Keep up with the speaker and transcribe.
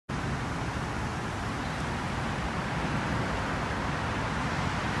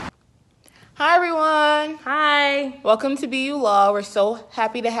Hi everyone! Hi! Welcome to BU Law. We're so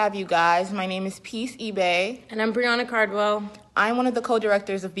happy to have you guys. My name is Peace eBay. And I'm Brianna Cardwell. I'm one of the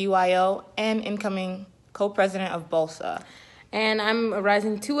co-directors of BYO and incoming co-president of BOLSA. And I'm a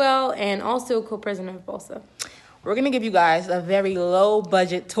rising 2L and also co-president of BOLSA. We're going to give you guys a very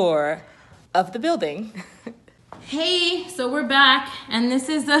low-budget tour of the building. Hey, so we're back, and this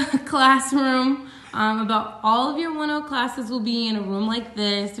is a classroom. About all of your 1L classes will be in a room like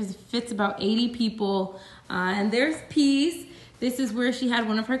this. It fits about 80 people. And there's Peace. This is where she had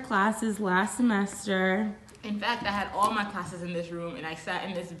one of her classes last semester. In fact, I had all my classes in this room, and I sat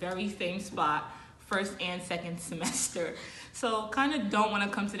in this very same spot first and second semester. So kind of don't want to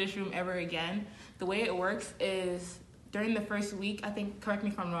come to this room ever again. The way it works is during the first week, I think, correct me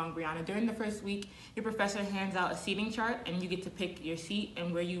if I'm wrong, Brianna, during the first week, your professor hands out a seating chart and you get to pick your seat,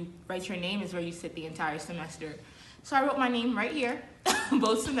 and where you write your name is where you sit the entire semester. So I wrote my name right here,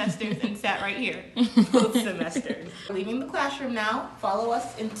 both semesters, and sat right here, both semesters. Leaving the classroom now, follow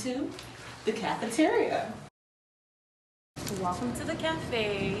us into the cafeteria. Welcome to the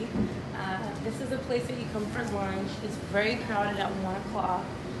cafe. This is a place that you come for lunch. It's very crowded at 1 o'clock.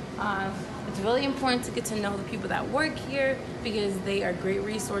 It's really important to get to know the people that work here because they are great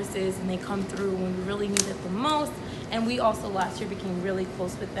resources and they come through when we really need it the most. And we also last year became really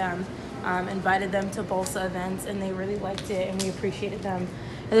close with them, invited them to BOLSA events, and they really liked it and we appreciated them.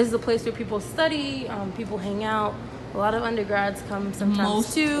 And this is a place where people study, people hang out. A lot of undergrads come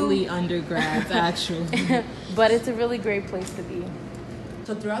sometimes too. Mostly undergrads, actually. But it's a really great place to be.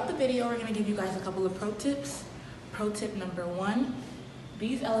 So throughout the video, we're gonna give you guys a couple of pro tips. Pro tip number 1,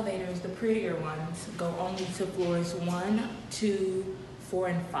 these elevators, the prettier ones, go only to floors 1, 2, 4,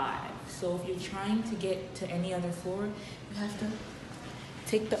 and 5. So if you're trying to get to any other floor, you have to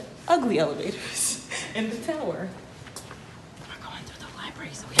take the ugly elevators in the tower. We're going through the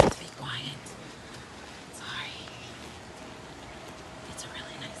library, so we have to be quiet. Sorry. It's a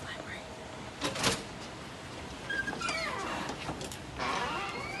really nice library.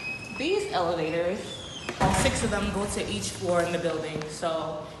 These elevators, all 6 of them go to each floor in the building.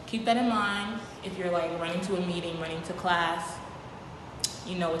 So keep that in mind if you're like running to a meeting, running to class,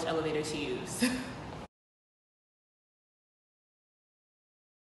 you know which elevator to use.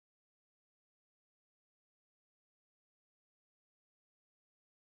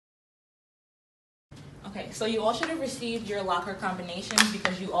 Okay, so you all should have received your locker combinations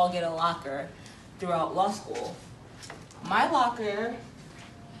because you all get a locker throughout law school. My locker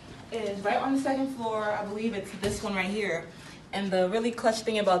is right on the 2nd floor. I believe it's this one right here. And the really clutch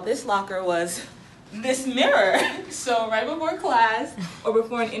thing about this locker was this mirror. So right before class or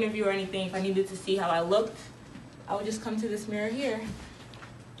before an interview or anything, if I needed to see how I looked, I would just come to this mirror here.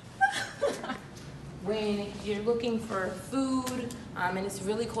 When you're looking for food and it's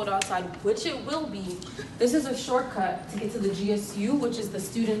really cold outside, which it will be, this is a shortcut to get to the GSU, which is the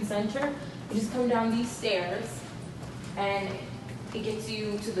student center. You just come down these stairs and it gets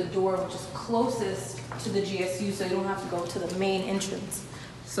you to the door which is closest to the GSU, so you don't have to go to the main entrance.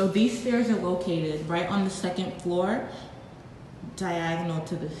 So these stairs are located right on the 2nd floor, diagonal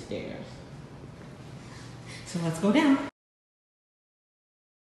to the stairs. So let's go down.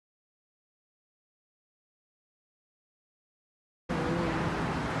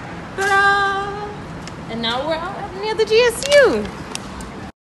 Ta-da! And now we're out near the GSU.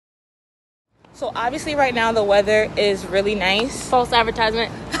 So obviously right now the weather is really nice. False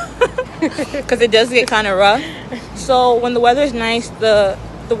advertisement. Because it does get kind of rough. So when the weather is nice, the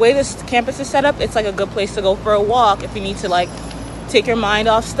way this campus is set up, it's like a good place to go for a walk if you need to like take your mind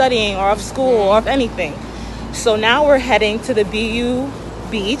off studying or off school or off anything. So now we're heading to the BU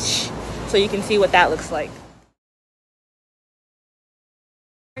beach so you can see what that looks like.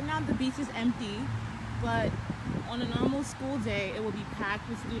 Right now the beach is empty, but on a normal school day it will be packed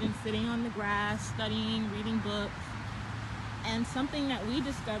with students sitting on the grass, studying, reading books. And something that we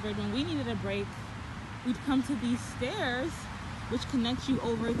discovered when we needed a break, we'd come to these stairs which connect you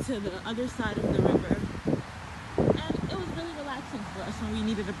over to the other side of the river. And it was really relaxing for us when we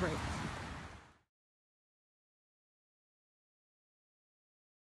needed a break.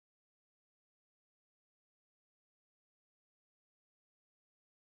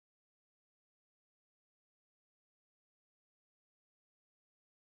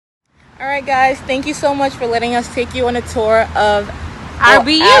 All right, guys, thank you so much for letting us take you on a tour of our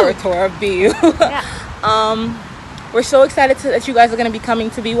BU. Our tour of BU. Yeah. We're so excited that you guys are going to be coming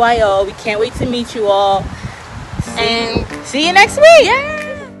to BYO. We can't wait to meet you all. And see you next week.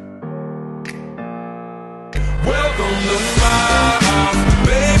 Yeah. Welcome to my house.